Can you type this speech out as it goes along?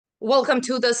Welcome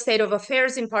to the State of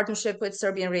Affairs in partnership with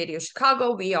Serbian Radio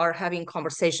Chicago. We are having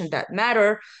conversations that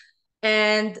matter,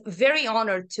 and very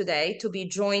honored today to be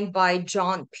joined by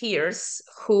John Pierce,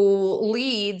 who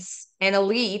leads an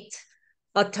elite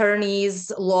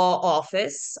attorney's law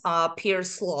office,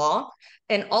 Pierce Law,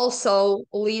 and also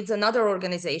leads another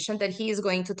organization that he is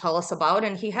going to tell us about.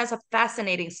 And he has a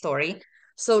fascinating story.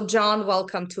 So, John,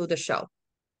 welcome to the show.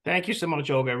 Thank you so much,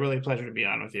 Olga. Really a pleasure to be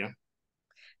on with you.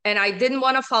 And I didn't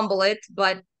want to fumble it,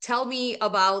 but tell me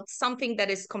about something that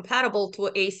is compatible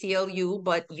to ACLU,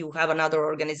 but you have another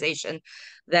organization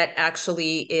that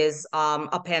actually is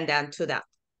a pendant to that.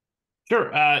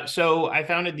 Sure. So I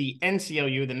founded the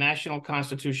NCLU, the National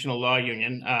Constitutional Law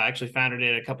Union. Actually founded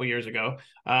it a couple years ago,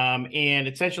 and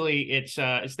essentially it's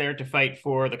there to fight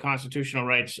for the constitutional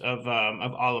rights of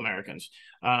all Americans.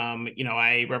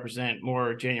 I represent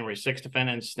more January 6th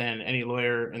defendants than any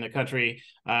lawyer in the country.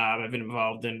 I've been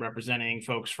involved in representing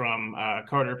folks from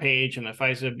Carter Page and the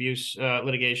FISA abuse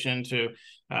litigation to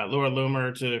Laura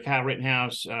Loomer to Kyle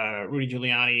Rittenhouse, Rudy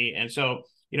Giuliani, and so.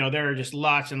 There are just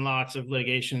lots and lots of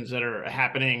litigations that are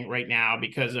happening right now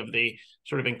because of the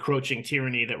sort of encroaching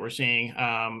tyranny that we're seeing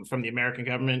from the American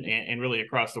government and really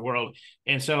across the world.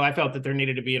 And so I felt that there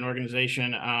needed to be an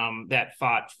organization that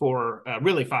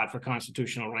really fought for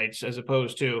constitutional rights, as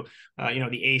opposed to,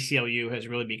 the ACLU has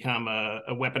really become a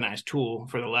weaponized tool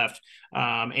for the left.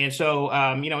 And so,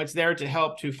 it's there to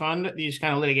help to fund these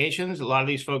kind of litigations. A lot of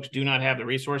these folks do not have the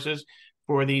resources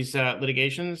for these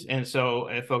litigations. And so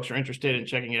if folks are interested in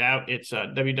checking it out, it's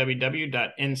www.nclu.org.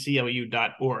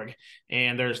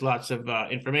 And there's lots of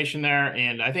information there.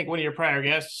 And I think one of your prior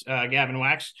guests, Gavin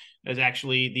Wax, is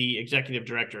actually the executive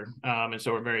director. And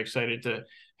so we're very excited to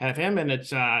have him, and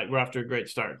we're off to a great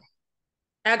start.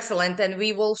 Excellent. And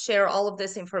we will share all of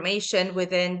this information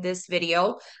within this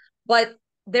video. But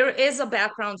there is a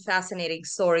background fascinating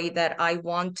story that I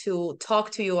want to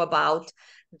talk to you about,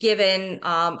 given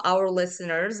our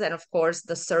listeners and, of course,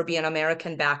 the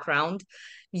Serbian-American background.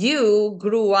 You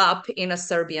grew up in a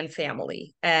Serbian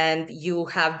family and you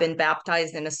have been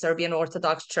baptized in a Serbian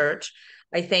Orthodox church.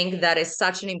 I think that is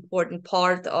such an important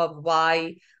part of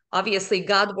why, obviously,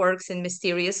 God works in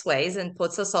mysterious ways and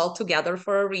puts us all together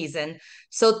for a reason.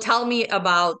 So tell me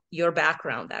about your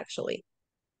background, actually.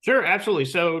 Sure, absolutely.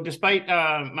 So despite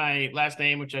my last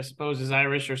name, which I suppose is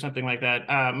Irish or something like that,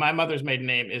 my mother's maiden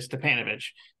name is Stepanovic,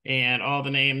 and all the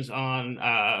names on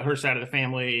her side of the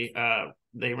family,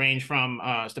 they range from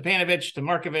Stepanovic to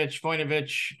Markovic,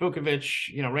 Vojinovic,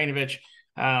 Vukovic, Rainovich,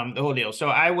 the whole deal. So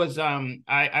I was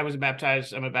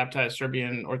baptized. I'm a baptized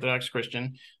Serbian Orthodox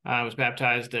Christian. I was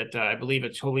baptized at I believe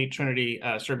it's Holy Trinity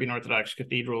Serbian Orthodox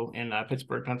Cathedral in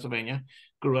Pittsburgh, Pennsylvania.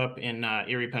 Grew up in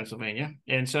Erie, Pennsylvania,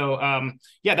 and so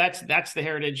that's the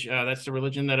heritage. That's the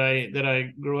religion that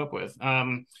I grew up with.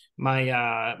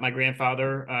 My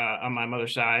grandfather on my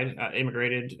mother's side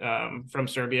immigrated from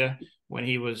Serbia when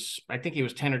he was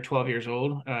 10 or 12 years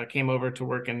old. Came over to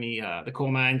work in the coal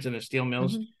mines and the steel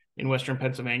mills. Mm-hmm. In Western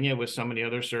Pennsylvania with so many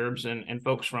other Serbs and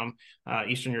folks from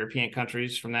Eastern European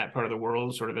countries from that part of the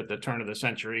world, sort of at the turn of the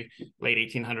century, late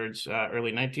 1800s,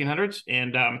 early 1900s.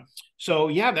 And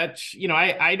that's,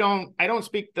 I don't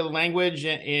speak the language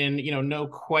and know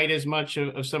quite as much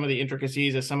of some of the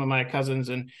intricacies as some of my cousins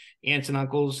and aunts and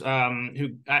uncles who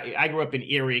I grew up in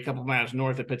Erie, a couple of miles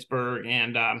north of Pittsburgh.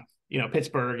 And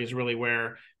Pittsburgh is really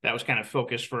where that was kind of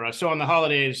focused for us. So on the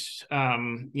holidays,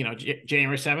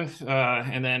 January 7th,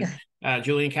 and then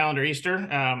Julian calendar Easter,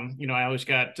 I always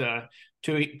got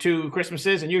two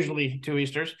Christmases and usually two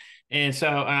Easters. And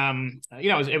so,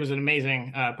 it was an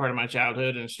amazing part of my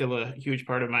childhood and still a huge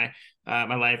part of my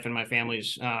life and my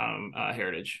family's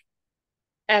heritage.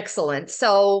 Excellent.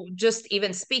 So just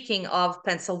even speaking of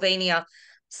Pennsylvania,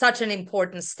 such an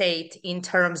important state in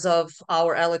terms of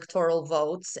our electoral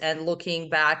votes, and looking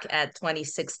back at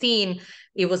 2016,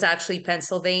 it was actually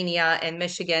Pennsylvania and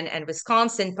Michigan and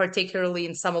Wisconsin, particularly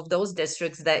in some of those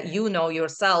districts that you know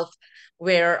yourself,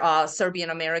 where Serbian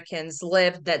Americans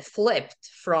lived, that flipped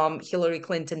from Hillary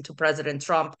Clinton to President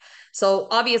Trump. So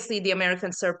obviously the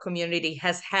American Serb community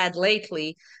has had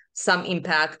lately some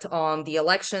impact on the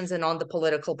elections and on the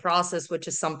political process, which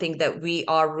is something that we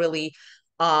are really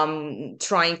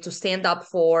trying to stand up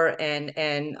for and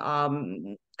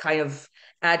kind of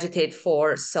agitate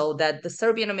for, so that the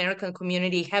Serbian-American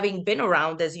community, having been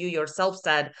around, as you yourself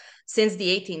said, since the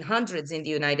 1800s in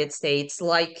the United States,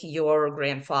 like your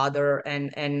grandfather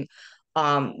and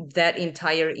that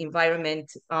entire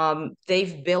environment,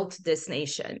 they've built this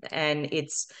nation, and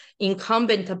it's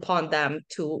incumbent upon them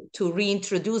to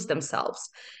reintroduce themselves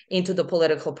into the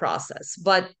political process.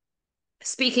 But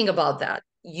speaking about that,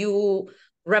 you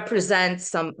represent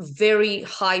some very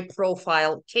high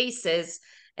profile cases.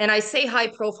 And I say high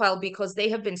profile because they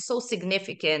have been so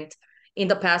significant in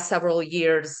the past several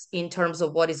years in terms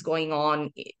of what is going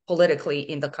on politically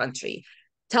in the country.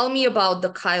 Tell me about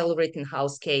the Kyle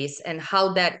Rittenhouse case and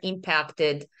how that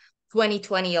impacted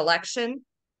 2020 election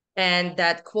and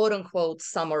that quote unquote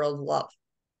summer of love.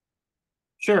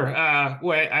 Sure.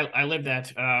 Well, I lived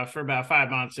that for about 5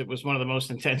 months. It was one of the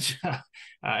most intense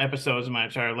episodes of my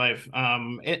entire life.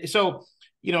 So,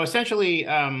 essentially,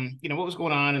 what was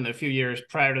going on in the few years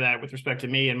prior to that with respect to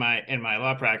me and my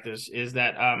law practice is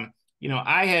that,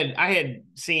 I had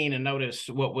seen and noticed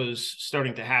what was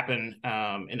starting to happen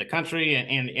in the country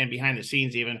and behind the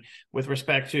scenes, even with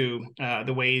respect to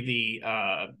the way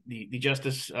the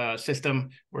justice system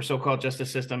or so-called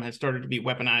justice system had started to be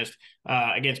weaponized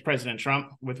against President Trump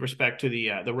with respect to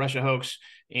the Russia hoax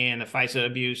and the FISA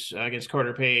abuse against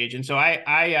Carter Page. And so I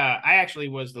actually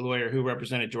was the lawyer who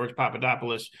represented George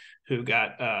Papadopoulos, who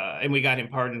and we got him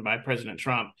pardoned by President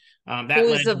Trump. Who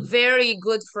is a very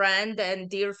good friend and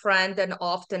dear friend and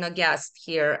often a guest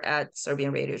here at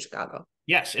Serbian Radio Chicago.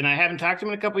 Yes, and I haven't talked to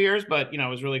him in a couple of years, but I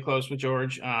was really close with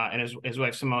George and his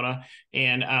wife Simona,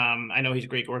 and I know he's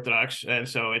Greek Orthodox, and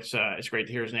so it's great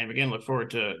to hear his name again. Look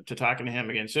forward to talking to him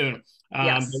again soon.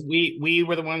 Yes. But we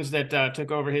were the ones that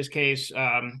took over his case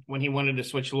when he wanted to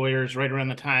switch lawyers right around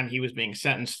the time he was being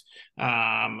sentenced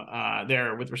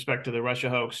there with respect to the Russia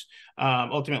hoax.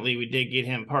 Ultimately, we did get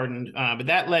him pardoned, but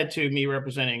that led to me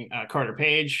representing Carter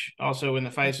Page, also in the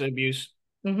FISA abuse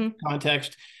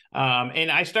context. And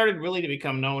I started really to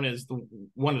become known as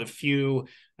one of the few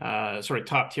sort of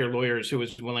top tier lawyers who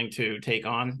was willing to take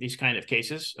on these kind of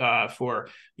cases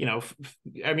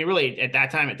really at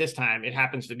that time, at this time, it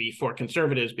happens to be for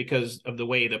conservatives because of the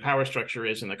way the power structure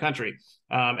is in the country.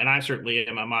 And I certainly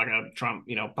am a MAGA Trump,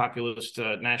 populist,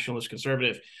 nationalist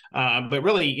conservative. But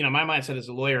really, my mindset as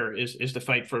a lawyer is to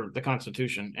fight for the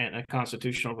Constitution and the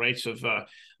constitutional rights of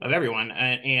everyone.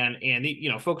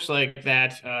 And folks like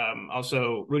that,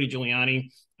 also Rudy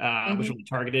Giuliani, was really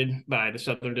targeted by the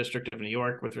Southern District of New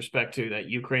York with respect to that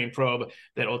Ukraine probe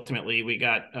that ultimately we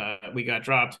got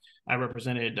dropped. I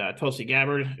represented Tulsi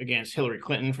Gabbard against Hillary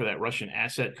Clinton for that Russian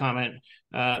asset comment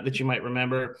that you might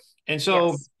remember. And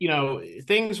so, yes,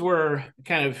 things were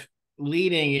kind of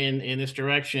leading in this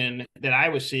direction that I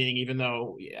was seeing, even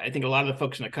though I think a lot of the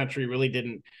folks in the country really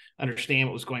didn't understand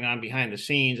what was going on behind the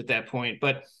scenes at that point.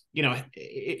 But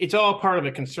it's all part of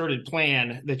a concerted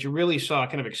plan that you really saw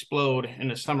kind of explode in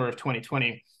the summer of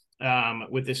 2020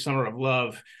 with this summer of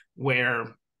love,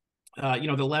 where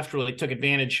the left really took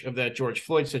advantage of that George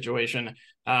Floyd situation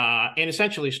and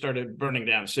essentially started burning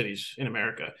down cities in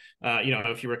America.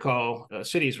 If you recall,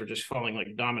 cities were just falling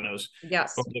like dominoes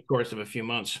over the course of a few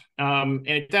months. And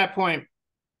at that point,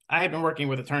 I had been working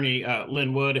with attorney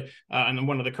Lynn Wood on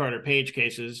one of the Carter Page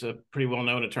cases, a pretty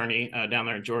well-known attorney down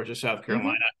there in Georgia, South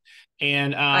Carolina.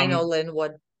 And I know Lynn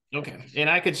Wood. Okay. And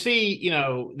I could see,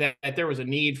 that there was a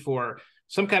need for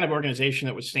some kind of organization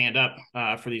that would stand up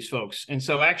for these folks. And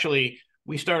so actually,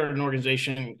 we started an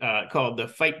organization called the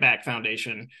Fight Back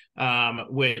Foundation,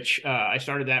 which I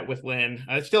started that with Lynn.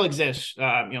 It still exists.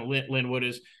 Lynn Wood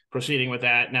is proceeding with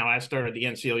that. Now I started the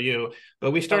NCLU,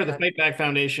 but we started the Fight Back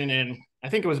Foundation in, I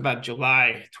think it was about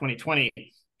July 2020,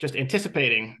 just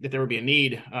anticipating that there would be a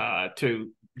need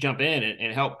to jump in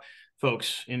and help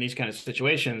folks in these kind of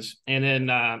situations. And then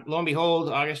lo and behold,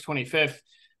 August 25th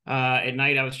at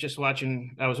night, I was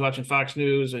watching Fox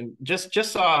News and just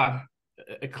saw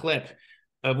a clip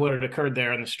of what had occurred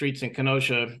there on the streets in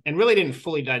Kenosha, and really didn't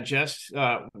fully digest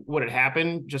what had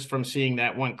happened just from seeing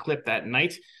that one clip that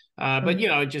night. But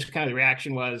it just kind of the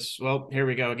reaction was, well, here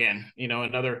we go again.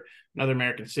 Another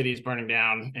American city is burning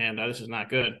down, and this is not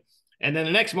good. And then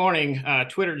the next morning,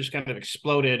 Twitter just kind of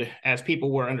exploded as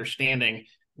people were understanding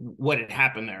what had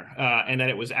happened there, and that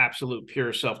it was absolute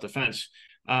pure self-defense.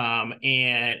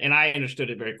 And I understood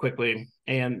it very quickly.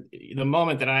 And the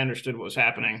moment that I understood what was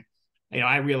happening,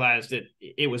 I realized that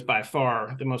it was by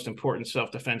far the most important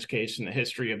self-defense case in the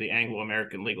history of the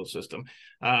Anglo-American legal system.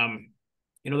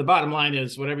 The bottom line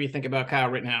is, whatever you think about Kyle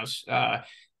Rittenhouse,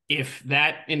 if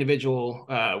that individual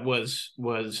was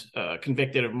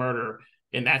convicted of murder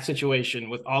in that situation,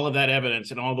 with all of that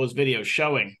evidence and all those videos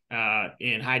showing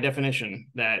in high definition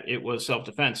that it was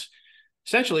self-defense,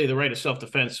 essentially the right of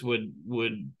self-defense would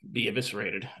be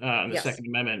eviscerated, and the Second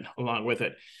Amendment along with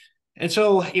it. And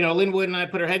so, Lynn Wood and I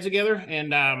put our heads together,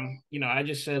 and, I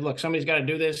just said, look, somebody's got to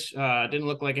do this. It didn't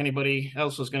look like anybody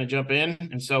else was going to jump in.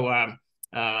 And so,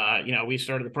 we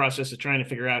started the process of trying to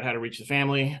figure out how to reach the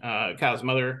family. Kyle's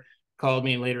mother called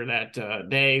me later that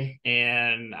day,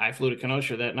 and I flew to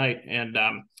Kenosha that night. And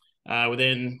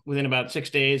Within about 6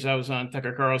 days, I was on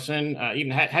Tucker Carlson.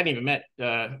 Hadn't even met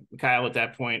Kyle at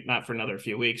that point, not for another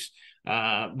few weeks,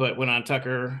 but went on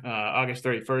Tucker August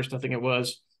 31st, I think it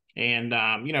was, and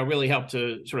really helped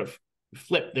to sort of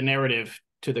flip the narrative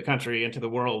to the country and to the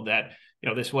world that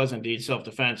this was indeed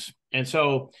self-defense. And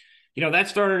so that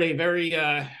started a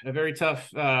very tough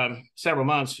several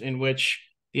months in which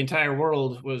the entire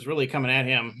world was really coming at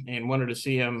him and wanted to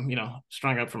see him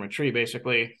strung up from a tree,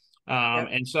 basically. Yep.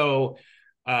 And so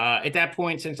at that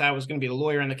point, since I was going to be the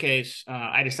lawyer in the case,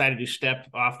 I decided to step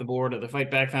off the board of the Fight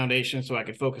Back Foundation so I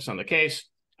could focus on the case,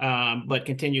 but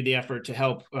continue the effort to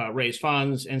help raise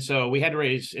funds. And so we had to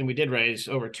raise, and we did raise,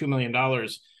 over $2 million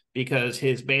because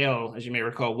his bail, as you may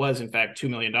recall, was in fact $2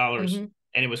 million. Mm-hmm.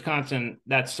 And in Wisconsin,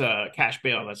 that's cash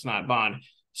bail, that's not bond.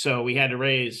 So we had to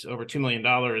raise over $2 million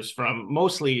from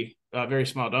mostly very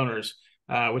small donors,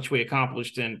 which we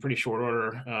accomplished in pretty short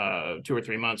order, 2 or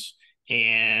 3 months,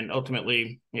 and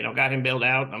ultimately, got him bailed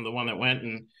out. I'm the one that went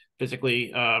and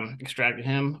physically extracted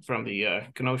him from the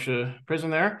Kenosha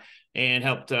prison there and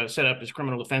helped set up his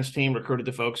criminal defense team, recruited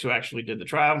the folks who actually did the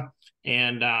trial,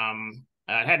 and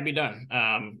it had to be done.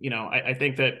 I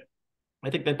think that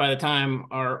by the time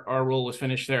our role was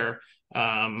finished there,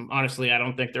 honestly, I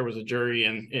don't think there was a jury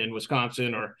in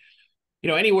Wisconsin or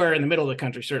anywhere in the middle of the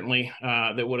country, certainly,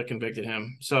 that would have convicted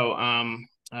him. So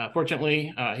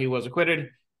fortunately, he was acquitted,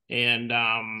 and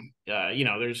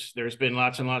there's been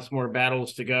lots and lots more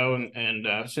battles to go,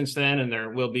 and since then, and there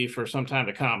will be for some time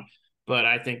to come. But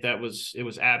I think it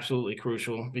was absolutely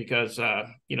crucial because the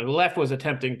left was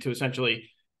attempting to essentially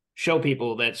show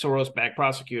people that Soros-backed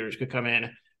prosecutors could come in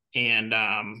and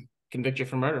convict you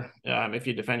for murder if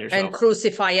you defend yourself and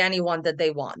crucify anyone that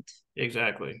they want.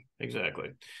 Exactly.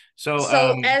 So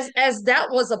as that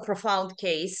was a profound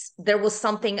case, there was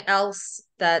something else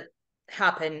that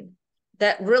happened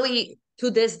that really, to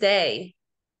this day,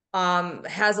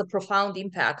 has a profound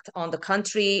impact on the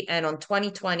country and on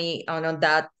 2020 and on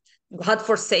that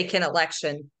godforsaken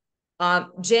election,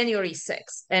 January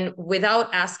 6th. And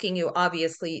without asking you,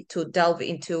 obviously, to delve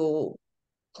into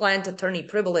client attorney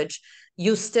privilege,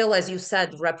 you still, as you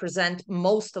said, represent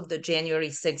most of the January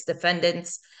 6th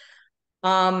defendants.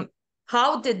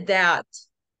 How did that,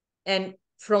 and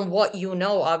from what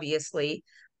obviously,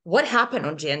 what happened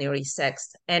on January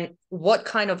 6th and what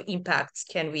kind of impacts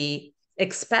can we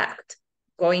expect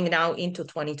going now into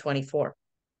 2024?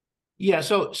 Yeah,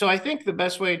 so I think the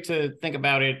best way to think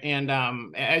about it, and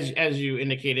as you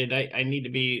indicated, I need to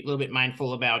be a little bit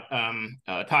mindful about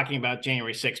talking about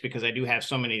January 6th because I do have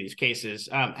so many of these cases.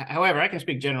 However, I can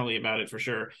speak generally about it for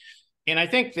sure. And I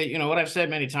think that, what I've said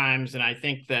many times, and I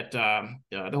think that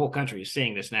the whole country is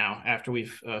seeing this now after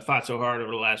we've fought so hard over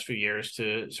the last few years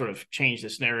to sort of change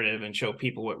this narrative and show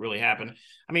people what really happened.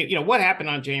 I mean, what happened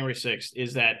on January 6th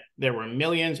is that there were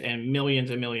millions and millions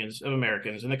and millions of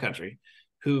Americans in the country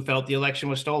who felt the election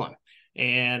was stolen.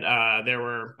 And there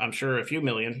were, I'm sure, a few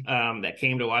million that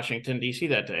came to Washington, D.C.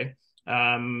 that day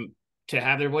to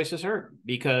have their voices heard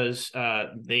because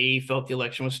they felt the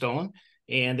election was stolen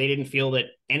and they didn't feel that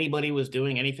anybody was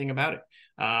doing anything about it.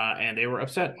 And they were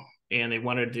upset and they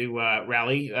wanted to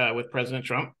rally with President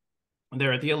Trump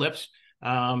there at the Ellipse.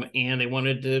 And they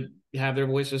wanted to have their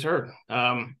voices heard.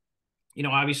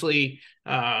 Obviously,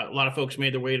 a lot of folks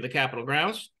made their way to the Capitol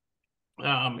grounds.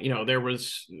 There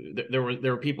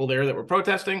were people there that were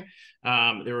protesting.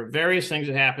 There were various things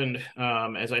that happened,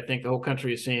 as I think the whole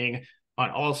country is seeing on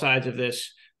all sides of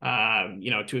this.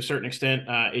 To a certain extent,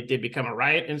 it did become a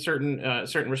riot in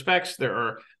certain respects. There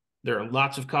are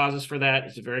lots of causes for that.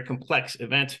 It's a very complex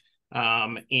event,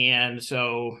 and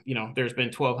so there's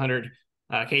been 1,200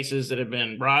 cases that have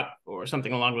been brought or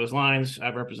something along those lines.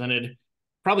 I've represented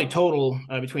probably total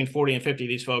between 40 and 50 of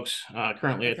these folks.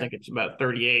 Currently, okay. I think it's about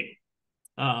 38.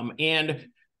 And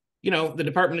the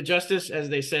Department of Justice, as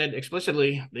they said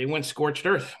explicitly, they went scorched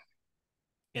earth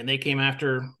and they came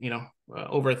after,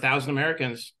 over 1,000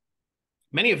 Americans,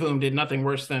 many of whom did nothing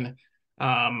worse than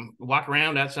walk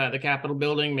around outside the Capitol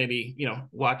building, maybe,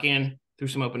 walk in through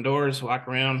some open doors, walk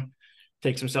around,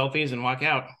 take some selfies and walk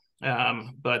out.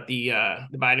 But the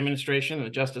Biden administration and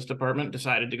the Justice Department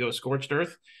decided to go scorched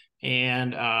earth,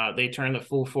 and they turned the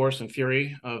full force and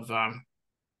fury of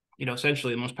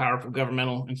essentially the most powerful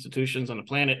governmental institutions on the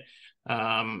planet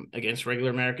against regular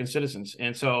American citizens.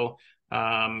 And so,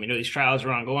 these trials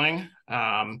are ongoing,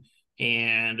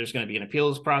 and there's going to be an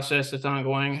appeals process that's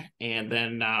ongoing. And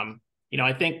then,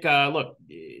 I think, look,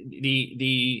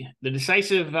 the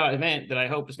decisive event that I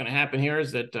hope is going to happen here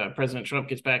is that President Trump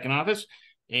gets back in office.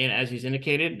 And as he's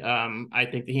indicated, I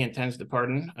think that he intends to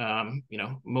pardon,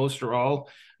 most or all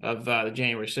of the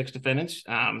January 6th defendants.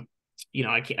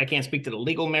 I can't speak to the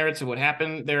legal merits of what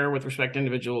happened there with respect to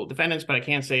individual defendants, but I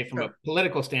can say from a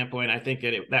political standpoint, I think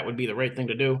that would be the right thing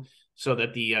to do so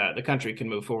that the country can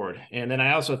move forward. And then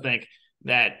I also think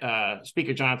that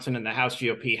Speaker Johnson and the House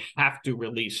GOP have to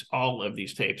release all of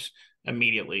these tapes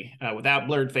immediately, without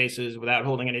blurred faces, without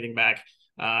holding anything back,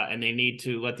 and they need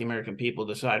to let the American people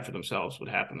decide for themselves what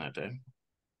happened that day.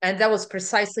 And that was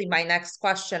precisely my next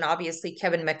question. Obviously,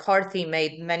 Kevin McCarthy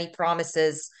made many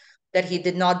promises that he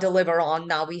did not deliver on.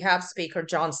 Now we have Speaker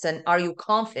Johnson. Are you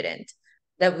confident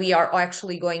that we are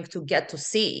actually going to get to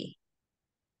see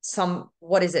some,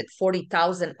 what is it,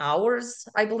 40,000 hours,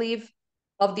 I believe,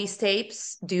 of these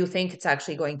tapes? Do you think it's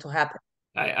actually going to happen?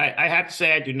 I have to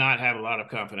say I do not have a lot of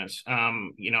confidence.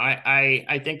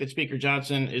 I think that Speaker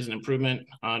Johnson is an improvement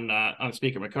on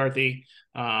Speaker McCarthy.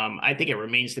 I think it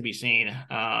remains to be seen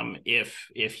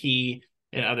if he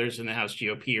and others in the House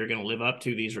GOP are going to live up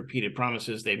to these repeated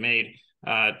promises they've made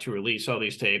to release all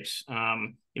these tapes.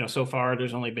 So far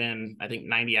there's only been, I think,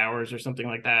 90 hours or something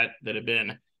like that have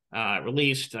been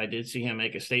released. I did see him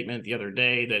make a statement the other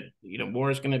day that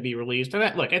more is going to be released.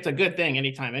 And look, it's a good thing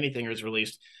anytime anything is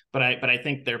released. But I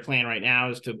think their plan right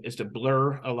now is to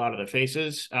blur a lot of the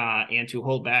faces and to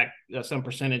hold back some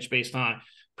percentage based on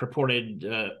purported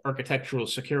architectural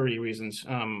security reasons,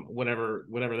 whatever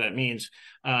that means.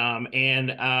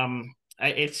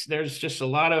 There's just a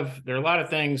lot of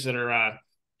things that are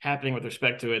happening with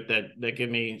respect to it that give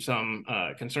me some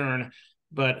concern.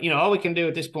 But all we can do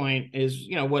at this point is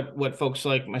what folks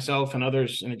like myself and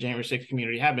others in the January 6th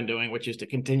community have been doing, which is to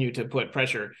continue to put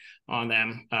pressure on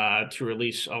them to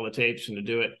release all the tapes and to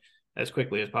do it as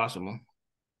quickly as possible.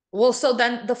 Well, so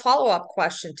then the follow-up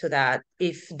question to that,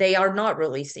 if they are not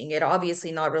releasing it,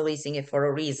 obviously not releasing it for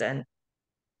a reason,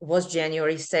 was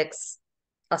January 6th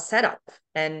a setup?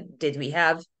 And did we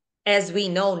have, as we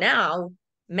know now,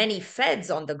 many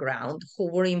feds on the ground who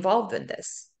were involved in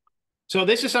this? So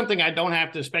this is something I don't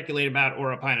have to speculate about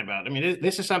or opine about. I mean,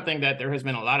 this is something that there has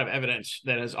been a lot of evidence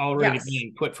that has already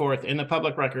been put forth in the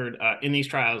public record in these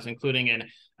trials, including in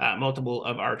multiple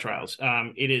of our trials.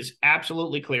 It is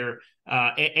absolutely clear,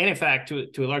 and in fact, to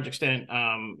a large extent,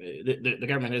 the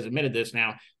government has admitted this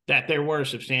now, that there were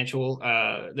substantial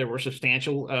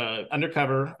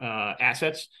undercover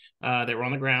assets that were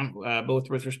on the ground, both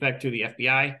with respect to the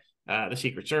FBI, the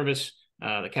Secret Service,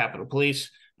 the Capitol Police,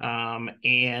 and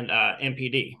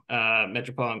MPD,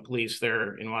 Metropolitan Police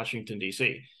there in Washington,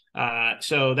 D.C.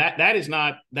 So that is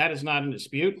not in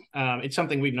dispute. It's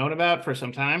something we've known about for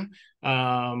some time.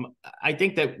 I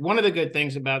think that one of the good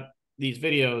things about these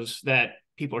videos that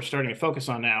people are starting to focus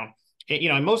on now,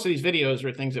 and most of these videos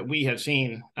are things that we have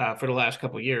seen for the last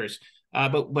couple of years.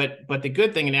 But the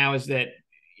good thing now is that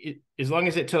as long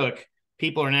as it took,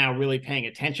 people are now really paying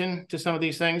attention to some of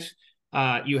these things.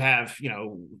 You have,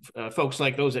 folks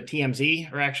like those at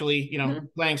TMZ are actually,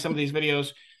 playing some of these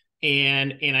videos.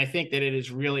 And I think that it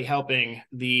is really helping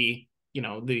the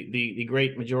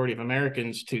great majority of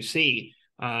Americans to see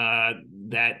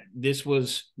that this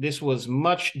was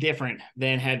much different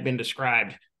than had been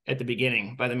described at the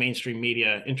beginning by the mainstream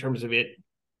media in terms of it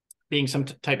being some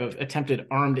type of attempted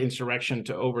armed insurrection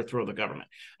to overthrow the government.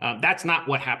 That's not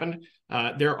what happened.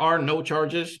 There are no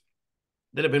charges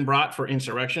that have been brought for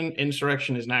insurrection.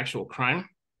 Insurrection is an actual crime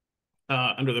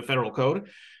under the federal code.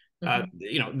 That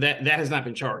has not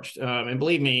been charged. And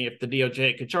believe me, if the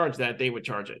DOJ could charge that, they would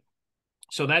charge it.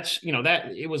 So that's,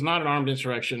 that it was not an armed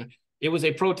insurrection. It was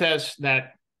a protest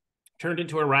that turned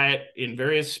into a riot in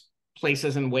various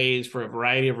places and ways for a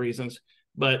variety of reasons,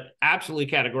 but absolutely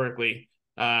categorically,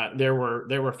 there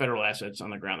were federal assets on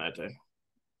the ground that day.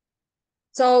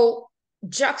 So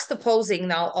juxtaposing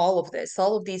now all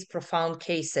of these profound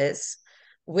cases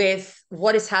with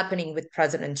what is happening with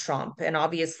President Trump, and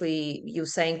obviously you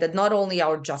saying that not only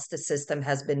our justice system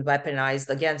has been weaponized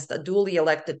against a duly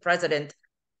elected president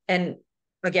and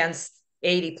against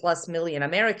 80 plus million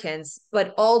Americans,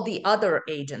 but all the other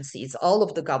agencies, all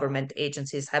of the government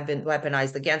agencies have been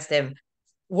weaponized against him.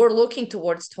 We're looking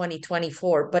towards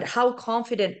 2024, but how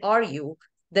confident are you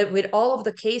that with all of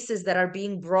the cases that are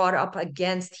being brought up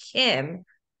against him,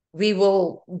 we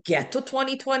will get to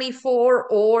 2024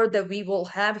 or that we will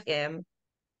have him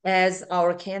as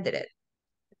our candidate?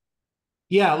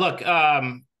 Yeah, look,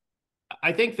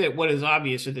 I think that what is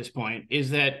obvious at this point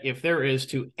is that if there is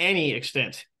to any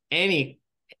extent, any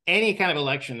kind of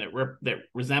election that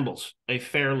resembles a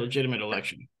fair, legitimate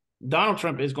election, Donald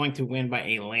Trump is going to win by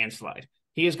a landslide.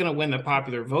 He is going to win the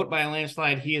popular vote by a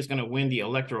landslide. He is going to win the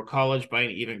electoral college by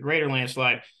an even greater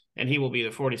landslide, and he will be the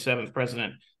 47th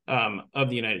president of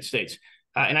the United States.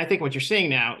 And I think what you're seeing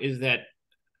now is that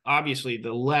obviously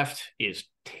the left is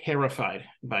terrified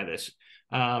by this.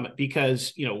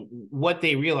 because, what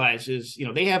they realize is,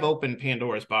 they have opened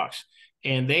Pandora's box,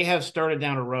 and they have started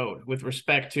down a road with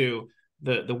respect to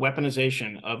the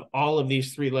weaponization of all of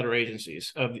these three-letter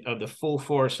agencies, of the full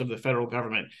force of the federal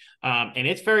government. And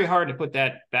it's very hard to put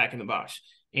that back in the box.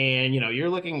 And, you're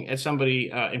looking at somebody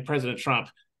in President Trump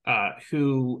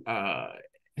who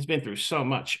has been through so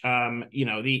much.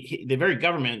 The very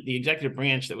government, the executive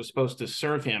branch that was supposed to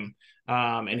serve him,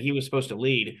 and he was supposed to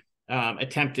lead,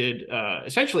 attempted,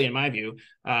 essentially, in my view,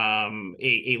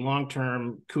 a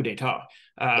long-term coup d'etat.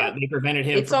 They prevented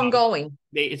him. It's ongoing.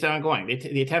 It's ongoing.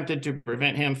 They attempted to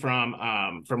prevent him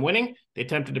from winning. They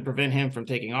attempted to prevent him from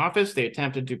taking office. They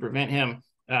attempted to prevent him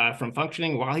from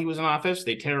functioning while he was in office.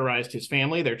 They terrorized his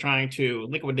family. They're trying to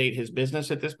liquidate his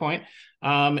business at this point.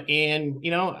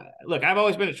 Look, I've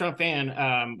always been a Trump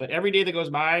fan, but every day that goes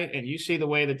by and you see the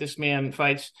way that this man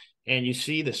fights, and you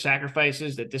see the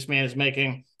sacrifices that this man is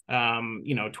making,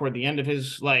 toward the end of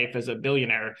his life as a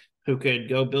billionaire who could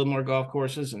go build more golf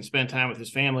courses and spend time with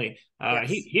his family. Yes.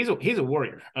 He's a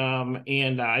warrior.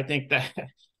 And I think that,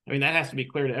 that has to be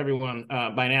clear to everyone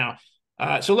by now.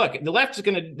 So look, the left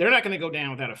they're not going to go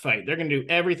down without a fight. They're going to do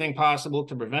everything possible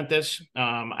to prevent this.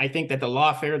 I think that the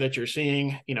lawfare that you're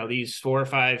seeing, these 4 or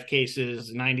 5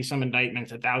 cases, 90 some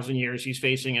indictments, 1,000 years he's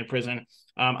facing in prison.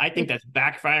 I think that's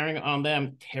backfiring on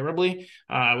them terribly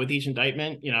with each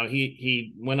indictment.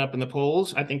 He went up in the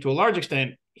polls. I think to a large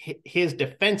extent, his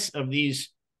defense of these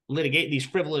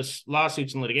frivolous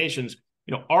lawsuits and litigations,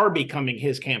 are becoming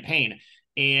his campaign.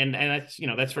 And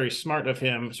that's very smart of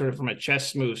him, sort of from a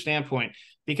chess move standpoint,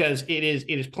 because it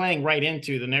is playing right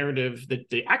into the narrative, that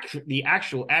the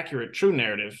actual accurate, true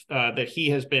narrative that he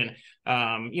has been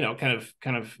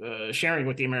sharing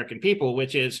with the American people,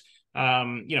 which is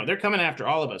they're coming after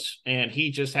all of us, and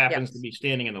he just happens to be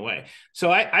standing in the way.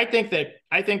 So I think that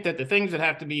the things that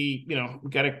have to be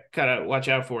got to kind of watch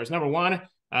out for is, number one,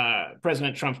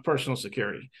 President Trump's personal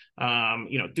security.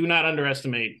 Do not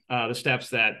underestimate the steps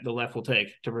that the left will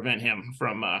take to prevent him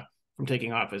from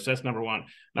taking office. That's number one.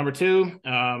 Number two,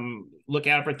 look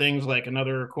out for things like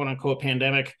another quote unquote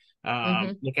pandemic.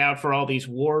 Look out for all these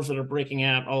wars that are breaking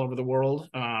out all over the world,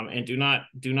 and do not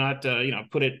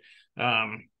put it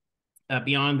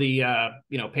beyond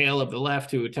the pale of the left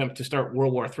to attempt to start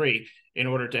World War III in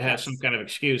order to have some kind of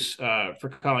excuse for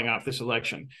calling off this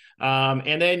election.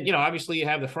 And then, obviously you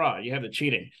have the fraud, you have the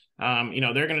cheating.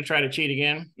 They're going to try to cheat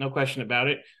again, no question about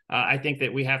it. I think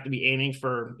that we have to be aiming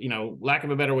for, lack of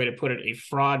a better way to put it, a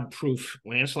fraud-proof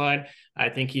landslide. I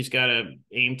think he's got to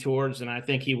aim towards, and I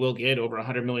think he will get over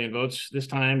 100 million votes this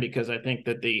time, because I think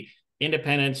that the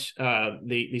independents,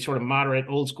 the sort of moderate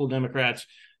old school Democrats,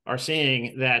 are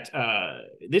seeing that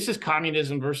this is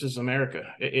communism versus America.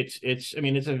 It's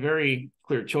a very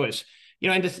clear choice.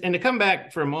 And to come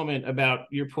back for a moment about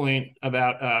your point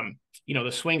about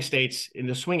the swing states, in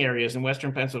the swing areas in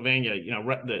Western Pennsylvania,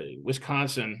 the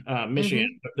Wisconsin,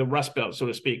 Michigan, the Rust Belt, so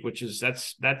to speak, which is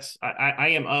I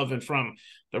am of and from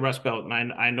the Rust Belt,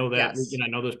 and I know that. I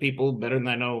know those people better than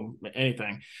I know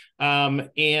anything.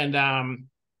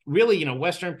 Really,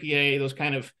 Western PA, those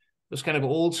kind of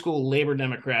old school labor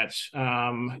Democrats,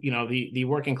 the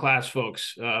working class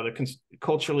folks, the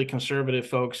culturally conservative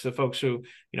folks, the folks who,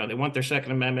 they want their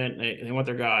Second Amendment, they want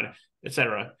their God, et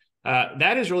cetera.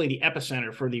 That is really the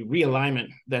epicenter for the realignment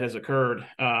that has occurred,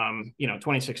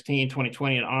 2016,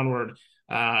 2020 and onward,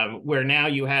 where now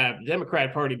you have the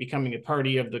Democrat Party becoming a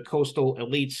party of the coastal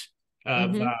elites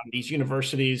of these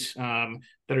universities that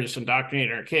are just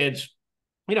indoctrinating our kids.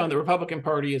 The Republican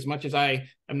Party, as much as I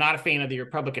am not a fan of the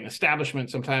Republican establishment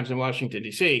sometimes in Washington,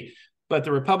 D.C., but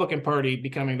the Republican Party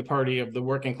becoming the party of the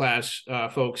working class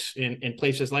folks in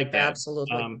places like that.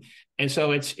 Absolutely. And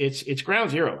so it's ground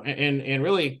zero. And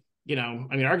really,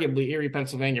 arguably Erie,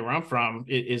 Pennsylvania, where I'm from,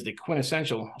 is the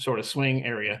quintessential sort of swing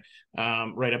area,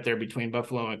 right up there between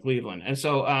Buffalo and Cleveland. And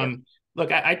so,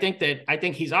 look, I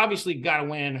think he's obviously got to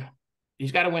win.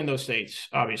 He's got to win those states.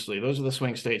 Obviously, those are the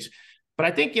swing states. But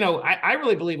I think, I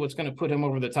really believe what's going to put him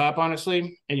over the top,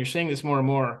 honestly, and you're seeing this more and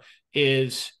more,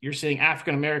 is you're seeing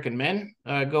African-American men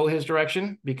go his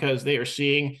direction, because they are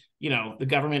seeing, the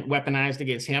government weaponized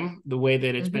against him the way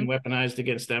that it's been weaponized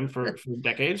against them for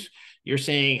decades. You're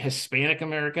seeing Hispanic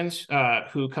Americans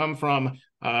who come from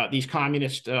these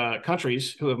communist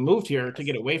countries who have moved here to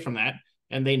get away from that,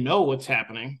 and they know what's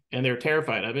happening and they're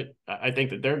terrified of it. I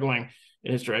think that they're going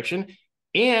in his direction.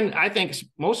 And I think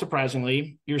most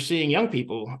surprisingly, you're seeing young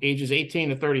people ages 18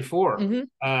 to 34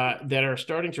 that are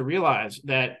starting to realize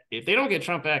that if they don't get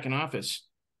Trump back in office,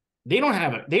 they don't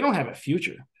have a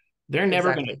future. They're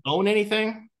never going to own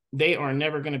anything. They are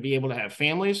never going to be able to have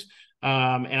families.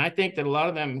 And I think that a lot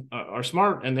of them are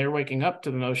smart, and they're waking up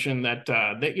to the notion that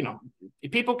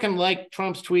people can like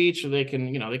Trump's tweets, or they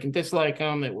can dislike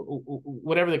them,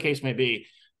 whatever the case may be.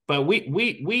 But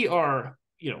we are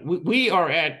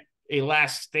at a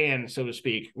last stand, so to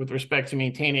speak, with respect to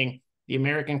maintaining the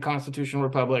American constitutional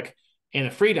republic and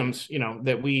the freedoms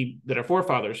that our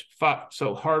forefathers fought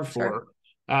so hard for.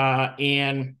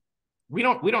 And we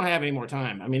don't have any more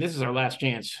time. I mean, this is our last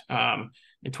chance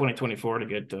in 2024 to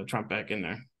get Trump back in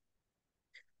there.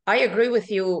 I agree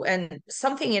with you. And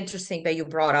something interesting that you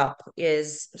brought up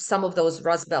is some of those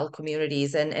Rust Belt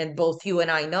communities. And both you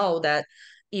and I know that,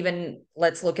 even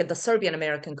let's look at the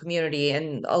Serbian-American community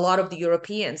and a lot of the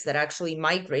Europeans that actually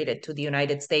migrated to the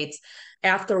United States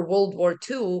after World War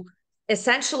II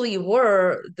essentially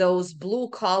were those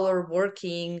blue-collar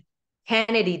working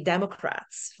Kennedy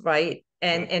Democrats, right?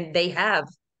 And they have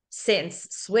since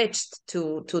switched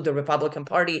to the Republican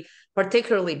Party,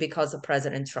 particularly because of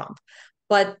President Trump.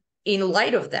 But in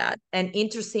light of that, an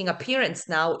interesting appearance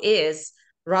now is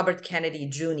Robert Kennedy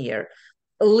Jr.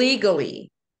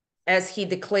 legally, as he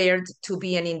declared to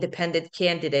be an independent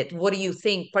candidate. What do you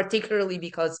think, particularly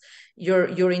because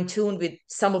you're in tune with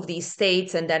some of these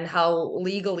states and then how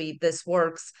legally this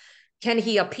works? Can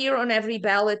he appear on every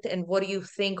ballot? And what do you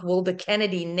think, will the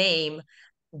Kennedy name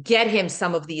get him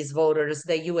some of these voters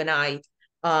that you and I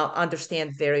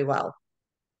understand very well?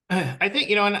 I think,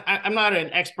 and I'm not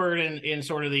an expert in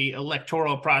sort of the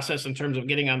electoral process in terms of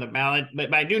getting on the ballot,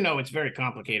 but I do know it's very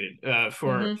complicated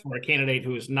for a candidate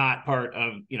who is not part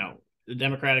of, the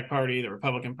Democratic Party, the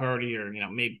Republican Party, or,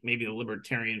 maybe the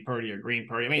Libertarian Party or Green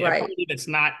Party. I mean, a party that's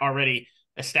not already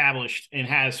established and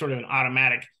has sort of an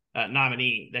automatic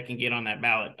nominee that can get on that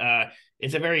ballot.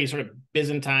 It's a very sort of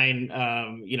Byzantine,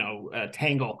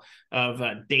 tangle of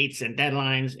dates and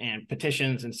deadlines and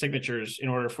petitions and signatures in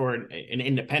order for an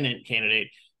independent candidate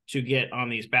to get on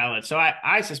these ballots. So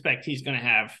I suspect he's going to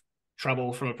have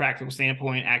trouble from a practical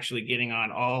standpoint actually getting on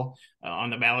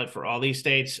the ballot for all these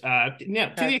states. To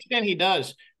the extent he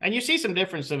does, and you see some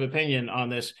difference of opinion on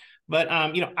this, but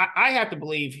I have to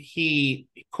believe he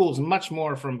pulls much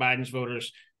more from Biden's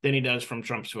voters than he does from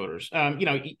Trump's voters.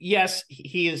 Yes,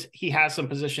 he has some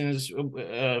positions,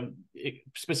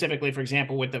 specifically, for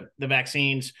example, with the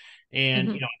vaccines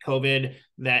and COVID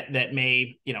that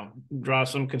may draw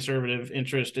some conservative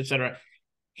interest, et cetera.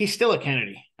 He's still a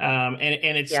Kennedy, and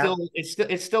it's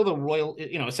still the royal,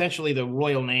 essentially the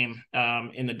royal name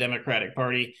in the Democratic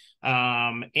Party.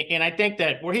 And I think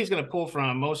that where he's going to pull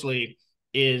from mostly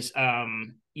is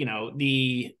the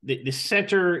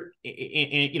center,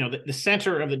 the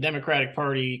center of the Democratic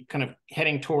Party, kind of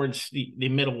heading towards the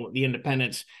middle, the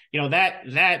independents.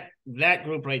 That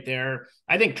group right there.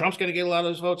 I think Trump's going to get a lot of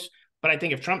those votes, but I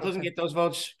think if Trump doesn't get those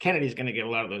votes, Kennedy's going to get a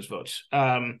lot of those votes.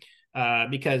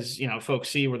 Because folks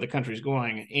see where the country's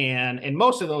going, and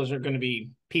most of those are going to be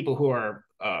people who are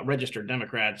registered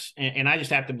Democrats, and I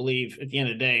just have to believe at the end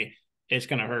of the day it's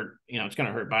going to hurt. It's going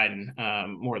to hurt Biden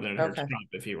more than it hurts Trump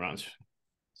if he runs.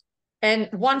 And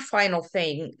one final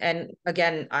thing, and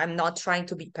again, I'm not trying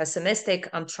to be pessimistic,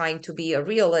 I'm trying to be a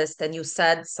realist. And you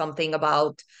said something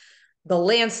about the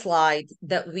landslide,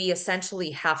 that we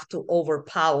essentially have to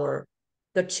overpower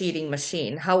the cheating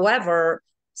machine. However,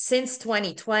 since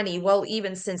 2020, well,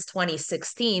 even since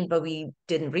 2016, but we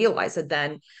didn't realize it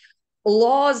then,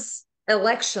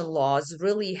 election laws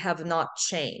really have not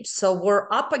changed. So we're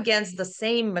up against the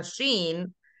same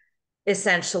machine,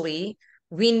 essentially.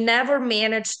 We never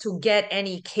managed to get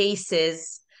any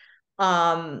cases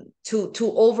to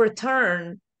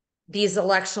overturn these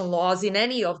election laws in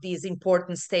any of these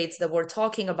important states that we're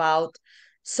talking about.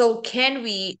 So can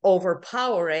we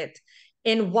overpower it?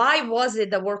 And why was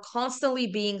it that we're constantly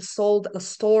being sold a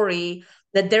story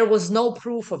that there was no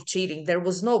proof of cheating? There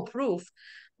was no proof,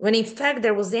 when in fact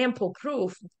there was ample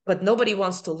proof, but nobody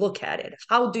wants to look at it.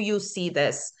 How do you see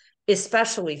this,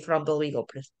 especially from the legal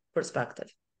perspective?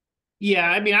 Yeah,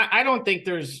 I mean, I don't think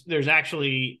there's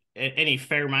actually any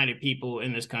fair-minded people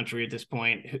in this country at this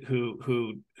point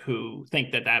who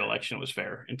think that election was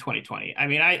fair in 2020. I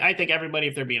mean, I think everybody,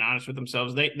 if they're being honest with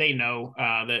themselves, they know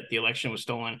that the election was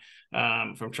stolen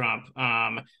from Trump.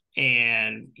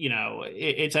 And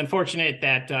it's unfortunate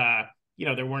that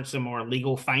there weren't some more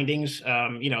legal findings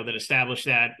that established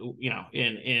that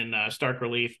in stark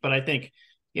relief. But I think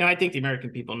the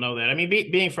American people know that. I mean,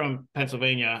 being from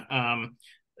Pennsylvania.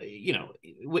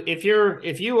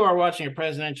 If you are watching a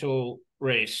presidential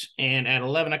race and at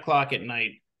 11 o'clock at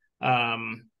night, a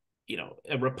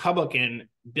Republican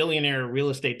billionaire real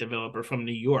estate developer from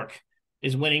New York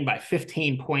is winning by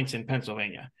 15 points in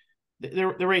Pennsylvania,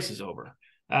 the race is over.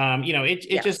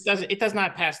 It just Yes. does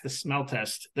not pass the smell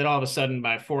test that all of a sudden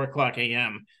by 4 o'clock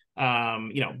a.m.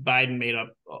 Biden made up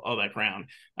all that ground.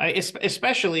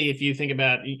 Especially if you think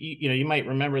about, you might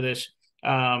remember this.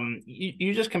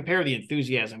 You just compare the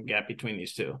enthusiasm gap between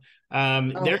these two.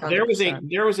 Oh,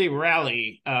 There was a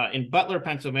rally in Butler,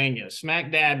 Pennsylvania,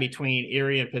 smack dab between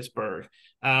Erie and Pittsburgh.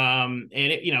 And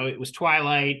it was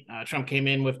twilight. Trump came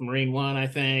in with Marine One, I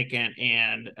think,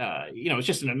 and it's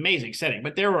just an amazing setting.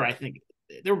 But there were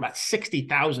about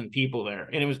 60,000 people there,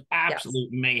 and it was yes. absolute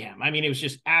mayhem. I mean, it was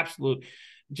just absolute,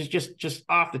 just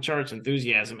off the charts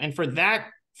enthusiasm. And for that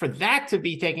to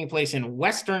be taking place in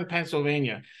Western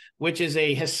Pennsylvania, which is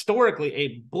historically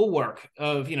a bulwark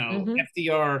of Hmm.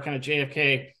 FDR, kind of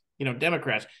JFK,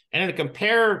 Democrats, and then to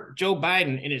compare Joe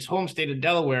Biden in his home state of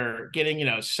Delaware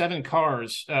getting 7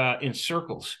 cars in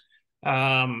circles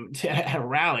at a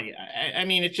rally. I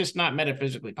mean, it's just not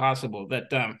metaphysically possible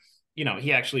that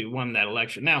he actually won that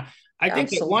election. Now, I think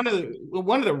that Absolutely.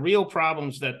 one of the real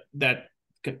problems that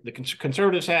the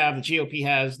conservatives have, the GOP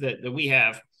has, that we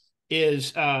have,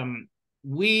 is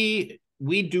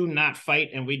we do not fight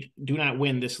and we do not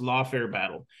win this lawfare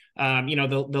battle.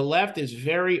 The left is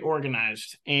very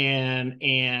organized,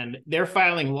 and they're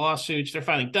filing lawsuits. They're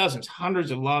filing dozens, hundreds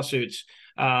of lawsuits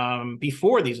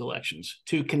before these elections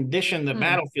to condition the Hmm.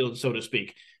 battlefield, so to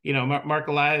speak. Mark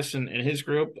Elias and his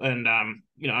group, and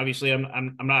obviously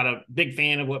I'm not a big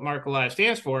fan of what Mark Elias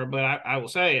stands for, but I will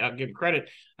say, I'll give credit.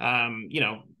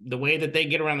 The way that they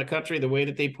get around the country, the way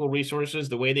that they pull resources,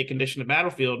 the way they condition the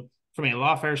battlefield from a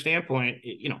lawfare standpoint,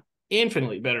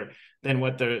 infinitely better than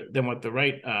what the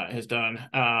right has done.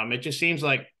 It just seems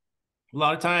like a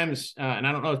lot of times, and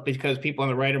I don't know if it's because people on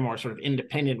the right are more sort of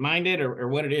independent minded, or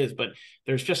what it is, but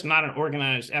there's just not an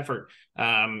organized effort,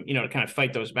 to kind of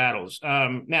fight those battles.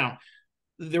 Now,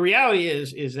 the reality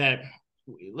is that,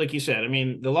 like you said, I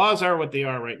mean, the laws are what they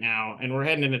are right now, and we're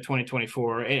heading into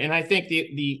 2024. And I think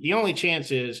the only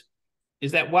chance is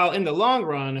that while in the long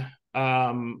run,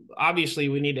 obviously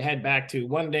we need to head back to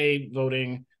 1 day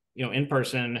voting, in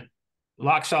person,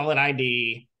 lock solid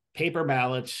ID, paper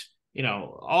ballots,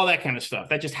 all that kind of stuff.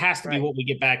 That just has to be Right. what we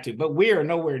get back to. But we are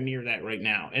nowhere near that right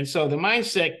now. And so the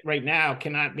mindset right now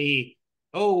cannot be,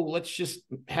 oh, let's just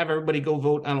have everybody go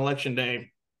vote on election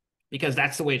day because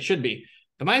that's the way it should be.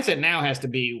 The mindset now has to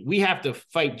be, we have to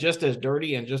fight just as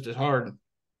dirty and just as hard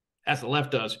as the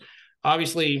left does.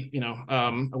 Obviously,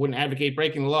 I wouldn't advocate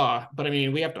breaking the law, but I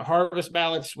mean, we have to harvest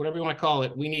ballots, whatever you want to call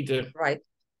it. Right.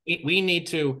 We need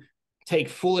to take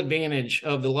full advantage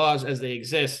of the laws as they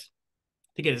exist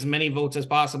to get as many votes as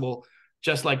possible,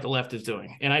 just like the left is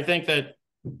doing. And I think that,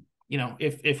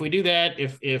 if we do that,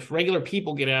 if regular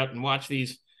people get out and watch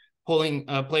these polling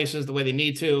places the way they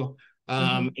need to,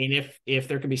 Hmm. and if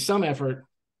there could be some effort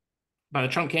by the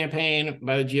Trump campaign,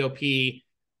 by the GOP,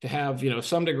 to have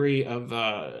some degree of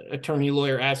attorney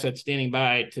lawyer assets standing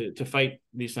by to fight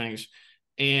these things.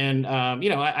 And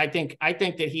I think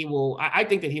that he will. I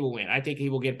think that he will win. I think he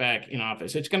will get back in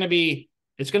office. It's going to be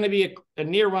a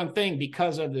near run thing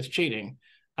because of this cheating.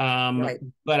 Right.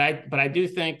 But I do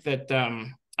think that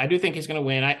he's going to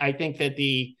win. I think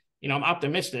that I'm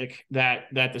optimistic that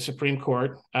the Supreme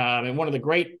Court, and one of the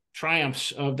great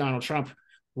triumphs of Donald Trump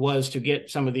was to get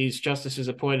some of these justices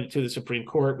appointed to the Supreme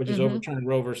Court, which has Hmm. overturned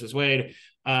Roe versus Wade.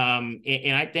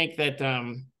 And I think that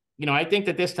I think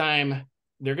that this time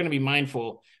they're going to be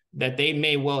mindful that they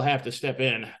may well have to step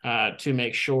in to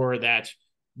make sure that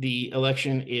the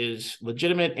election is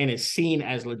legitimate and is seen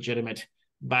as legitimate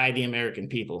by the American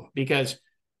people, because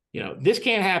this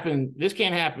can't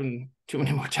happen too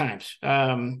many more times.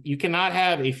 You cannot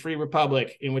have a free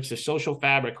republic in which the social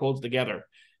fabric holds together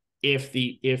if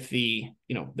the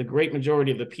great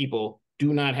majority of the people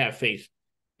do not have faith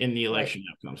in the Right. election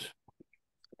outcomes.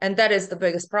 And that is the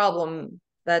biggest problem,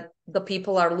 that the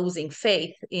people are losing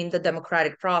faith in the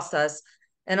democratic process.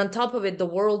 And on top of it, the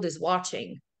world is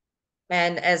watching.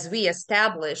 And as we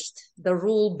established the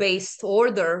rule-based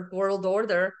world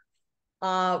order,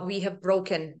 we have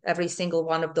broken every single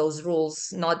one of those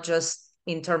rules, not just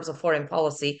in terms of foreign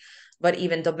policy, but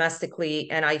even domestically.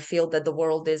 And I feel that the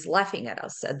world is laughing at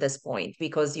us at this point,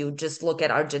 because you just look at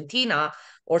Argentina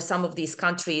or some of these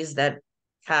countries that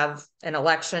have an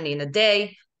election in a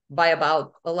day. By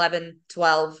about 11,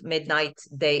 12 midnight,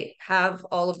 they have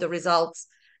all of the results,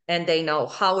 and they know,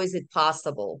 how is it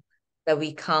possible that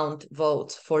we count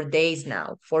votes for days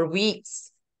now, for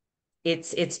weeks?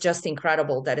 It's just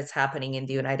incredible that it's happening in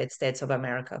the United States of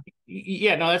America.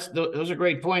 Yeah, no, those are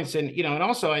great points. And and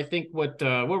also I think what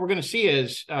we're going to see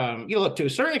is, look, to a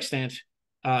certain extent,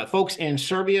 folks in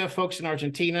Serbia, folks in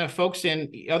Argentina, folks in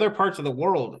other parts of the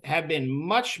world have been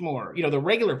much more, the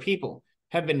regular people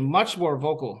have been much more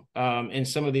vocal in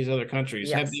some of these other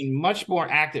countries, have been much more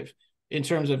active in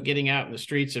terms of getting out in the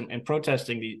streets and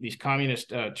protesting these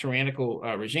communist tyrannical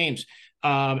regimes.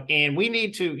 And we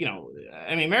need to,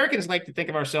 I mean, Americans like to think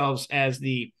of ourselves as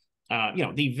the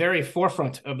the very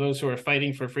forefront of those who are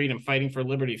fighting for freedom, fighting for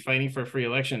liberty, fighting for free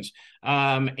elections.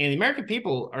 And the American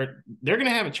people they're going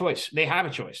to have a choice. They have a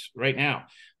choice right now.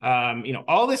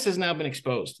 All this has now been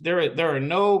exposed. There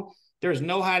is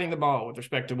no hiding the ball with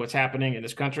respect to what's happening in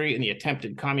this country and the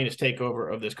attempted communist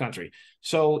takeover of this country.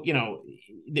 So,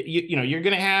 you're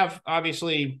going to have,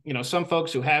 obviously, some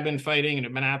folks who have been fighting and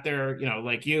have been out there,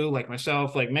 like you, like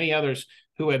myself, like many others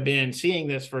who have been seeing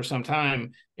this for some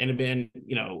time and have been,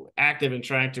 active in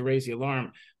trying to raise the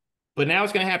alarm. But now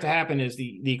what's going to have to happen is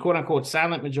the quote unquote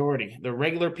silent majority, the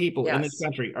regular people in this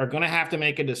country are going to have to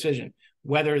make a decision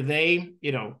whether they,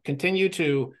 continue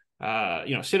to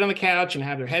sit on the couch and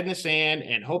have their head in the sand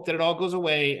and hope that it all goes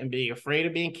away and being afraid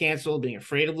of being canceled, being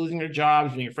afraid of losing their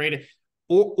jobs, being afraid of,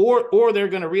 or they're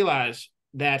going to realize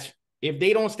that if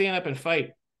they don't stand up and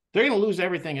fight, they're going to lose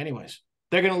everything anyways.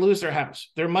 They're going to lose their house.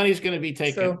 Their money's going to be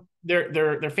taken. So,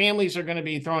 their families are going to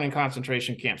be thrown in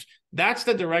concentration camps. That's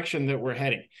the direction that we're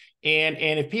heading. And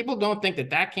if people don't think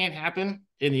that can't happen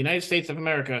in the United States of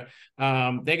America,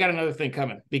 they got another thing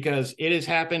coming, because it has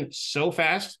happened so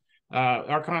fast.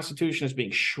 Our Constitution is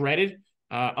being shredded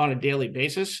on a daily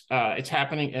basis. It's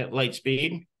happening at light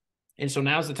speed. And so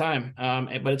now's the time.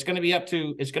 But it's going to be up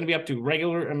to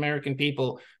regular American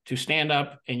people to stand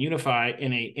up and unify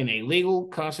in a legal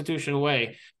constitutional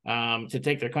way to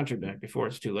take their country back before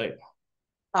it's too late.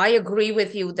 I agree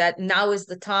with you that now is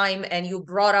the time, and you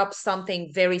brought up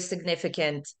something very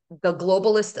significant. The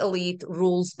globalist elite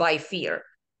rules by fear.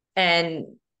 And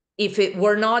if it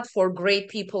were not for great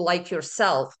people like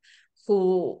yourself,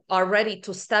 who are ready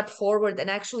to step forward and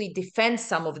actually defend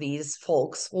some of these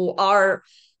folks who are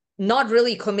not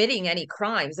really committing any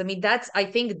crimes. I mean, I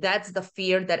think that's the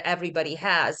fear that everybody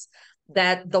has,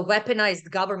 that the weaponized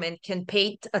government can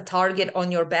paint a target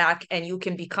on your back and you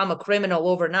can become a criminal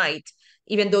overnight,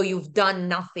 even though you've done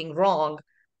nothing wrong.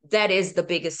 That is the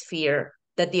biggest fear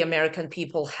that the American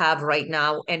people have right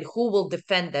now, and who will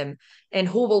defend them and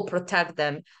who will protect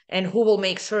them and who will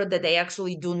make sure that they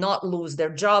actually do not lose their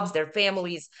jobs, their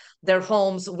families, their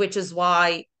homes, which is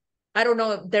why, I don't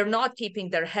know, they're not keeping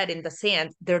their head in the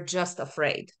sand. They're just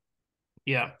afraid.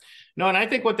 Yeah. No, and I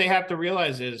think what they have to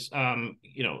realize is,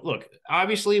 look,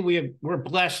 obviously we're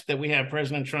blessed that we have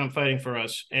President Trump fighting for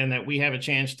us and that we have a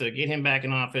chance to get him back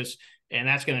in office. And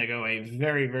that's going to go a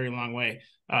very, very long way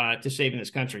to saving this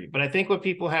country. But I think what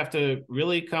people have to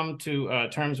really come to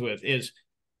terms with is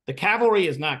the cavalry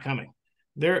is not coming.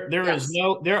 There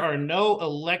are no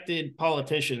elected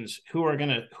politicians who are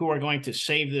going to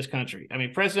save this country. I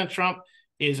mean, President Trump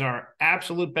is our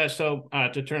absolute best hope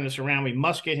to turn this around. We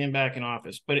must get him back in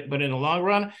office. But in the long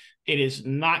run, it is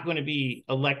not going to be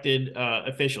elected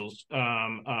officials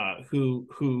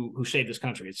who save this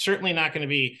country. It's certainly not going to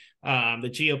be the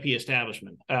GOP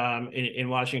establishment in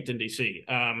Washington, D.C.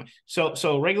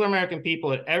 So regular American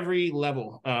people at every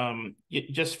level,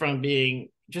 just from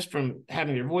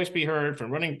having their voice be heard, from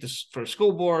running for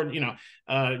school board,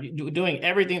 doing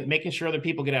everything, making sure that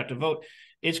people get out to vote.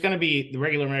 It's going to be the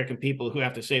regular American people who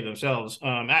have to save themselves.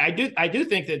 I do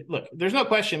think that, look, there's no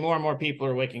question more and more people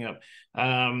are waking up.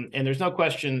 And there's no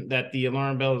question that the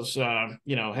alarm bells, have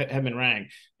been rang.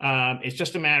 It's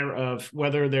just a matter of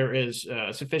whether there is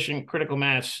sufficient critical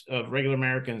mass of regular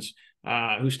Americans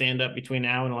who stand up between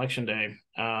now and Election Day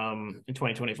in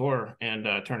 2024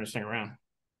 and turn this thing around.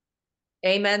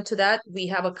 Amen to that. We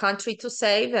have a country to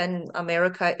save, and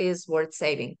America is worth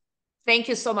saving. Thank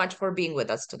you so much for being with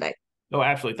us today. Oh,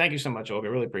 absolutely. Thank you so much, Olga.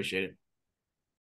 Really appreciate it.